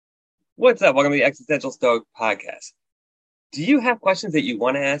What's up? Welcome to the Existential Stoic Podcast. Do you have questions that you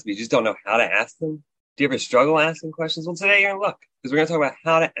want to ask, but you just don't know how to ask them? Do you ever struggle asking questions? Well, today you're in luck because we're going to talk about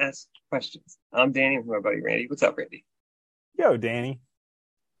how to ask questions. I'm Danny with my buddy Randy. What's up, Randy? Yo, Danny.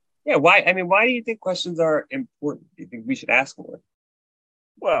 Yeah, why? I mean, why do you think questions are important? Do you think we should ask more?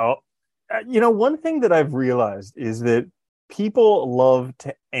 Well, one thing that I've realized is that people love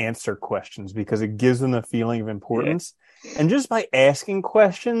to answer questions because it gives them a feeling of Yeah. importance. And just by asking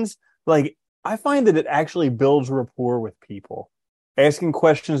questions, like I find that it actually builds rapport with people. Asking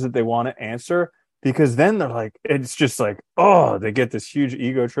questions that they want to answer, because then they're like, it's just like, oh, they get this huge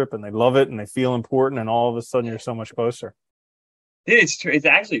ego trip and they love it and they feel important. And all of a sudden you're so much closer. Dude, it's true. It's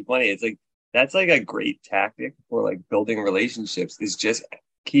actually funny. It's like that's like a great tactic for like building relationships is just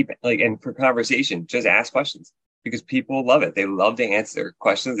keep like and for conversation, just ask questions because people love it. They love to answer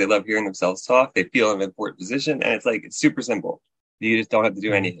questions. They love hearing themselves talk. They feel in an important position, and it's like it's super simple. You just don't have to do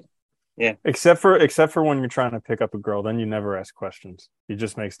Mhm. anything. Yeah, Except for when you're trying to pick up a girl, then you never ask questions. You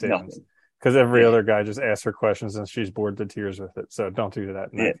just make statements. nothing. Because every Yeah, other guy just asks her questions and she's bored to tears with it. So don't do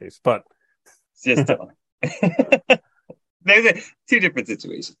that in yeah. that case. But It's just yeah, talk. There's two different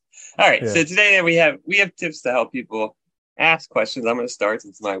situations. All right. So today we have tips to help people ask questions. I'm going to start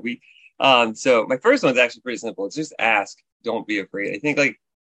since it's my week. So my first one's actually pretty simple. It's just ask. Don't be afraid. I think like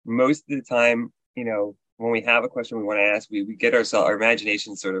most of the time, when we have a question we want to ask, we get our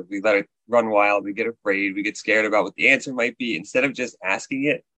imagination sort of we let it run wild. We get afraid. We get scared about what the answer might be instead of just asking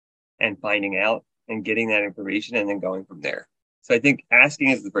it and finding out and getting that information and then going from there. So I think asking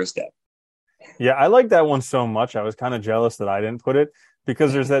is the first step. yeah, I like that one so much. I was kind of jealous that I didn't put it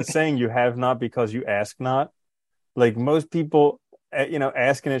because there's that saying, you have not because you ask not. Like most people,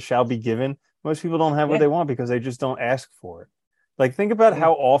 asking it shall be given. Most people don't have what Yeah. they want because they just don't ask for it. Like think about Yeah.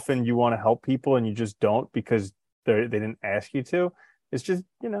 how often you want to help people and you just don't because they didn't ask you to. It's just,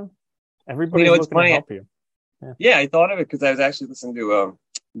 everybody's It's looking to funny. help you. Yeah. Yeah, I thought of it because I was actually listening to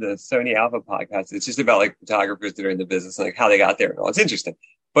the Sony Alpha podcast. It's just about like photographers that are in the business and like how they got there and all. It's interesting.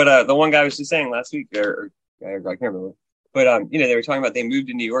 But the one guy was just saying last week, or I can't remember. But they were talking about they moved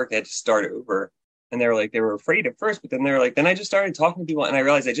to New York, they had to start over, and they were like they were afraid at first, but then they were like, then I just started talking to people, and I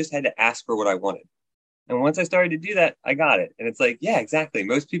realized I just had to ask for what I wanted. And once I started to do that, I got it. And it's like, yeah, exactly.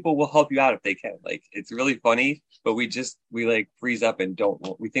 Most people will help you out if they can. Like, it's really funny, but we like freeze up and don't.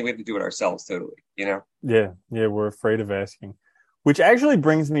 We think we have to do it ourselves totally, you know? Yeah, we're afraid of asking. Which actually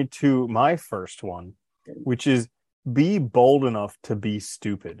brings me to my first one, which is be bold enough to be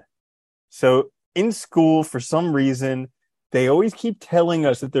stupid. So in school, for some reason, they always keep telling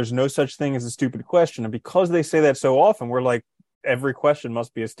us that there's no such thing as a stupid question. And because they say that so often, we're like, every question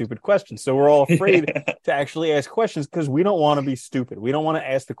must be a stupid question. So we're all afraid Yeah. to actually ask questions because we don't want to be stupid. We don't want to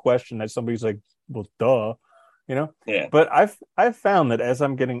ask the question that somebody's like, well, duh, you know? Yeah. But I've found that as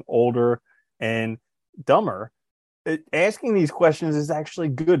I'm getting older and dumber, asking these questions is actually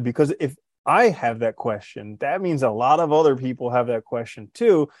good because if I have that question, that means a lot of other people have that question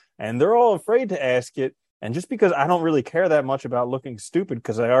too, and they're all afraid to ask it. And just because I don't really care that much about looking stupid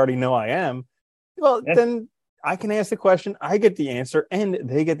because I already know I am, well, Yeah. then I can ask the question, I get the answer, and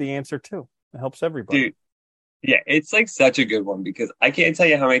they get the answer too. It helps everybody. Dude, yeah, it's like such a good one because I can't tell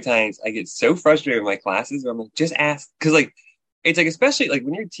you how many times I get so frustrated with my classes where I'm like, just ask. Because, like, it's like, especially like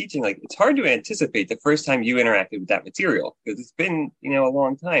when you're teaching, like, it's hard to anticipate the first time you interacted with that material because it's been, a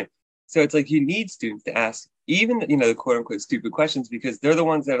long time. So it's like you need students to ask even, the quote unquote stupid questions because they're the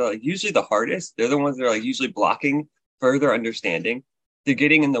ones that are like usually the hardest. They're the ones that are like usually blocking further understanding. They're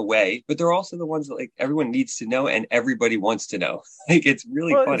getting in the way, but they're also the ones that like everyone needs to know and everybody wants to know. Like, it's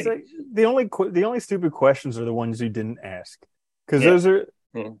really Well, it's funny. like the only stupid questions are the ones you didn't ask, because Yeah. those are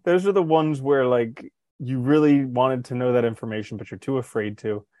Yeah. those are the ones where like you really wanted to know that information, but you're too afraid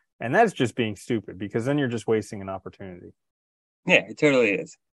to, and that's just being stupid because then you're just wasting an opportunity. Yeah, it totally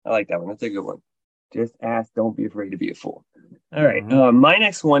is. I like that one. That's a good one. Just ask, don't be afraid to be a fool. All right. Hmm. My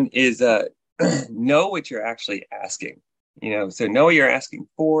next one is know what you're actually asking. So know what you're asking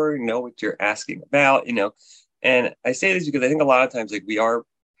for, know what you're asking about. And I say this because I think a lot of times like we are,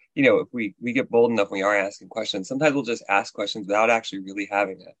 if we get bold enough when we are asking questions, sometimes we'll just ask questions without actually really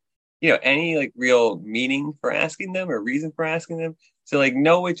having any like real meaning for asking them or reason for asking them. So like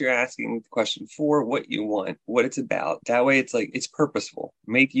know what you're asking the question for, what you want, what it's about. That way it's like it's purposeful.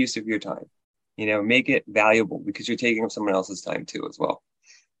 Make use of your time. Make it valuable because you're taking up someone else's time too as well.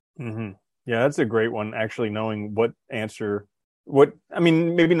 Hmm. Yeah, that's a great one. Actually, knowing what I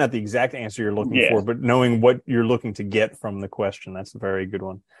mean, maybe not the exact answer you're looking Yeah. for, but knowing what you're looking to get from the question. That's a very good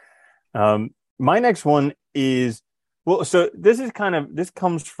one. My next one is well, so this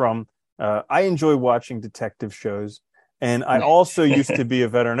comes from I enjoy watching detective shows, And I also used to be a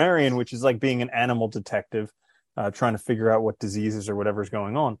veterinarian, which is like being an animal detective, trying to figure out what diseases or whatever's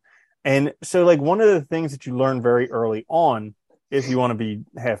going on. And so, like, one of the things that you learn very early on, if you want to be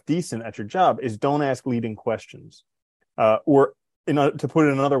half decent at your job, is don't ask leading questions. To put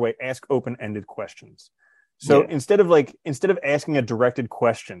it another way, ask open-ended questions. So Yeah. instead of asking a directed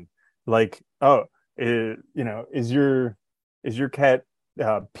question, like, oh, is your cat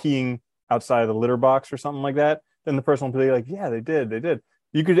peeing outside of the litter box or something like that? Then the person will be like, yeah, they did.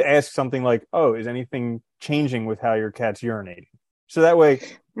 You could ask something like, oh, is anything changing with how your cat's urinating? So that way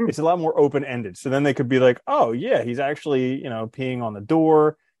Hmm. it's a lot more open-ended. So then they could be like, oh yeah, he's actually, peeing on the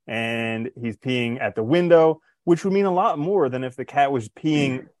door and he's peeing at the window, which would mean a lot more than if the cat was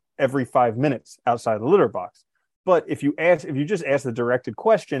peeing every 5 minutes outside the litter box. But if you just ask the directed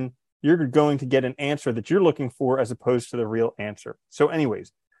question, you're going to get an answer that you're looking for as opposed to the real answer. So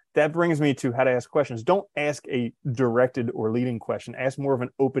anyways, that brings me to how to ask questions. Don't ask a directed or leading question. Ask more of an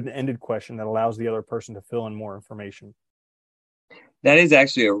open-ended question that allows the other person to fill in more information. That is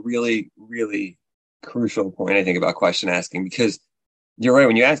actually a really, really crucial point, I think, about question asking, because you're right.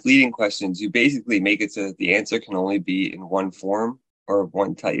 When you ask leading questions, you basically make it so that the answer can only be in one form or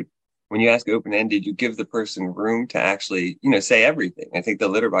one type. When you ask open-ended, you give the person room to actually, say everything. I think the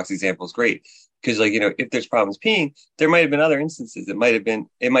litter box example is great because, like, if there's problems peeing, there might have been other instances. It might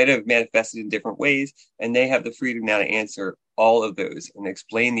have manifested in different ways, and they have the freedom now to answer all of those and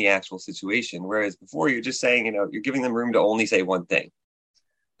explain the actual situation. Whereas before, you're just saying, you're giving them room to only say one thing.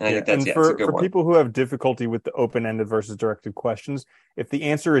 And I Yeah, think and it's a good for one. people who have difficulty with the open-ended versus directed questions, if the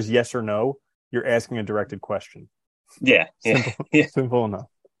answer is yes or no, you're asking a directed question. Yeah, yeah, Simple, yeah. simple enough.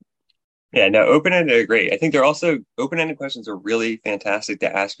 Yeah, no, open-ended are great. I think they're also open-ended questions are really fantastic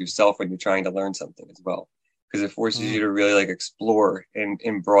to ask yourself when you're trying to learn something as well, because it forces you Mm. to really like explore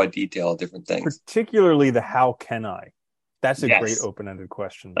in broad detail different things. Particularly the how can I? That's a great Yes, open-ended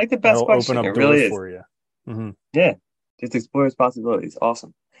question. like the best That'll open question. It up really doors is. for you. Hmm. Yeah, just explore its possibilities.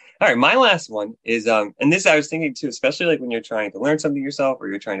 Awesome. All right, my last one is and this I was thinking too, especially like when you're trying to learn something yourself or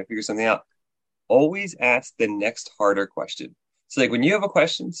you're trying to figure something out. Always ask the next harder question. So like when you have a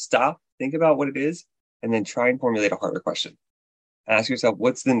question, stop, think about what it is, and then try and formulate a harder question. Ask yourself,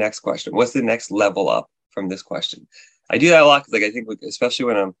 what's the next question? What's the next level up from this question? I do that a lot because, like, I think, like, especially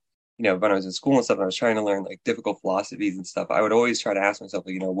when when I was in school and stuff, and I was trying to learn like difficult philosophies and stuff, I would always try to ask myself,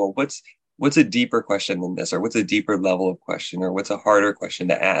 like, well, what's a deeper question than this, or what's a deeper level of question, or what's a harder question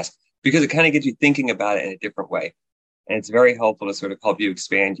to ask? Because it kind of gets you thinking about it in a different way, and it's very helpful to sort of help you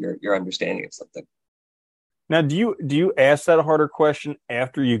expand your understanding of something. Now, do you ask that harder question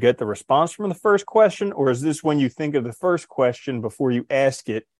after you get the response from the first question, or is this when you think of the first question before you ask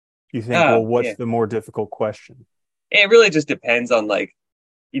it? You think, well, Oh, what's yeah. the more difficult question? It really just depends on like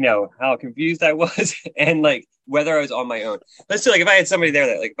how confused I was and like whether I was on my own. Let's say like if I had somebody there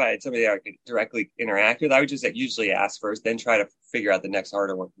that like if I had somebody there I could directly interact with, I would just like usually ask first, then try to figure out the next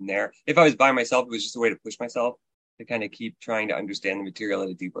harder one from there. If I was by myself, it was just a way to push myself to kind of keep trying to understand the material at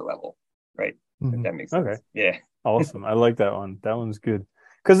a deeper level. Right. If Hmm. that makes Okay, sense. Yeah. awesome. I like that one. That one's good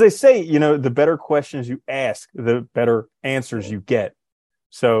because they say the better questions you ask, the better answers you get.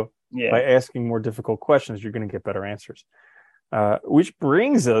 So Yeah. by asking more difficult questions, you're going to get better answers. Which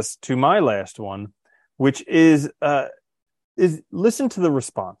brings us to my last one, which is listen to the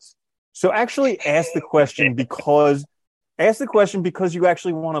response. So actually ask the question because you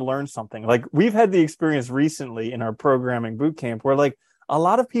actually want to learn something. Like we've had the experience recently in our programming boot camp where like a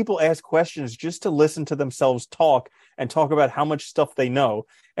lot of people ask questions just to listen to themselves talk and talk about how much stuff they know.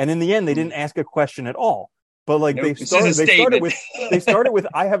 And in the end, they didn't ask a question at all. But like Nope. It's just a statement. they started with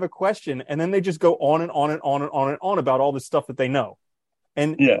I have a question, and then they just go on and on and on and on and on about all the stuff that they know.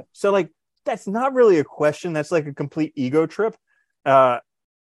 And Yeah. so like that's not really a question. That's like a complete ego trip. Uh,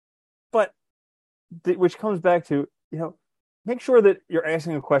 but which comes back to, make sure that you're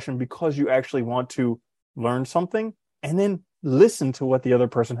asking a question because you actually want to learn something and then listen to what the other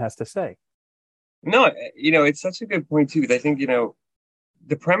person has to say. No, it's such a good point too, because I think,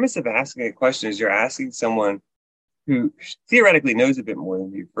 the premise of asking a question is you're asking someone who theoretically knows a bit more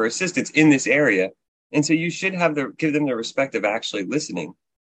than you for assistance in this area. And so you should give them the respect of actually listening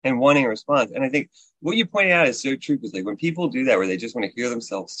and wanting a response. And I think what you pointed out is so true because like when people do that where they just want to hear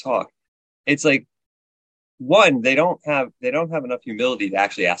themselves talk, it's like one, they don't have enough humility to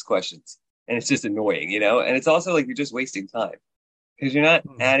actually ask questions. And it's just annoying. And it's also like you're just wasting time because you're not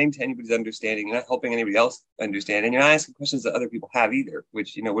Mhm. adding to anybody's understanding, you're not helping anybody else understand, and you're not asking questions that other people have either,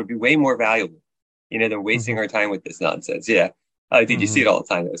 which would be way more valuable, than wasting Mhm. our time with this nonsense. Yeah, I think you see Mhm. it all the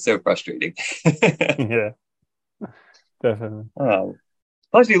time. It's so frustrating. Yeah, definitely. um,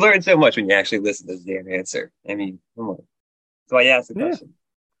 Plus, you learn so much when you actually listen to the damn answer. I mean, come on. So I asked the Yeah. question.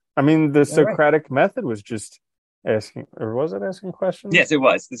 I mean, the All right. Socratic method was just asking, or was it asking questions? Yes, it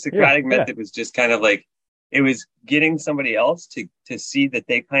was. The Yeah, Socratic yeah. method was just kind of like it was getting somebody else to see that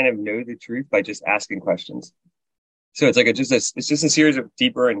they kind of know the truth by just asking questions. So it's like it's just a series of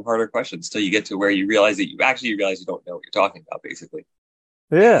deeper and harder questions till you get to where you realize that you realize you don't know what you're talking about, basically.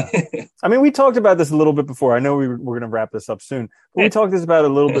 Yeah. I mean, we talked about this a little bit before. I know we're going to wrap this up soon, but we talked this about a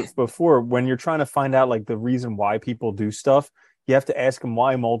little bit before. When you're trying to find out like the reason why people do stuff, you have to ask them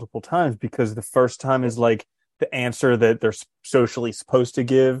why multiple times because the first time is like the answer that they're socially supposed to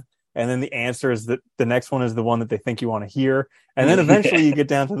give. And then the answer is that the next one is the one that they think you want to hear. And then eventually you get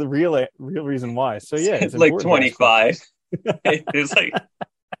down to the real reason why. So yeah, it's Like important to ask 25. questions. There's like,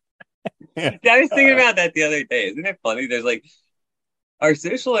 Yeah. yeah, I was thinking about that the other day. Isn't it funny? There's like our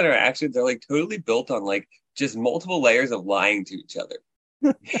social interactions are like totally built on like just multiple layers of lying to each other.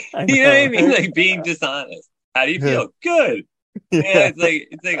 I You know what I know, mean? right? Like being dishonest. How do you Yeah. feel? Good. Yeah, Yeah.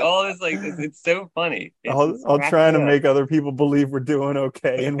 it's like all this like it's so funny. It's All cracks trying me to up. make other people believe we're doing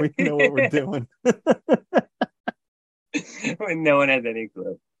okay and we know what we're doing. When no one has any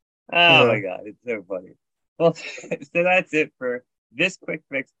clue. Oh my Yeah. God, it's so funny. Well, so that's it for this quick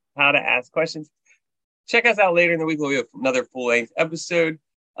fix, how to ask questions. Check us out later in the week. We'll have another full length episode.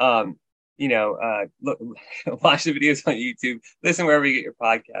 Um, look, watch the videos on YouTube, listen wherever you get your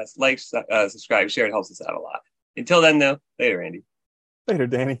podcasts, like, subscribe, share. It helps us out a lot. Until then, though, later, Andy. Later,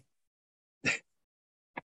 Danny.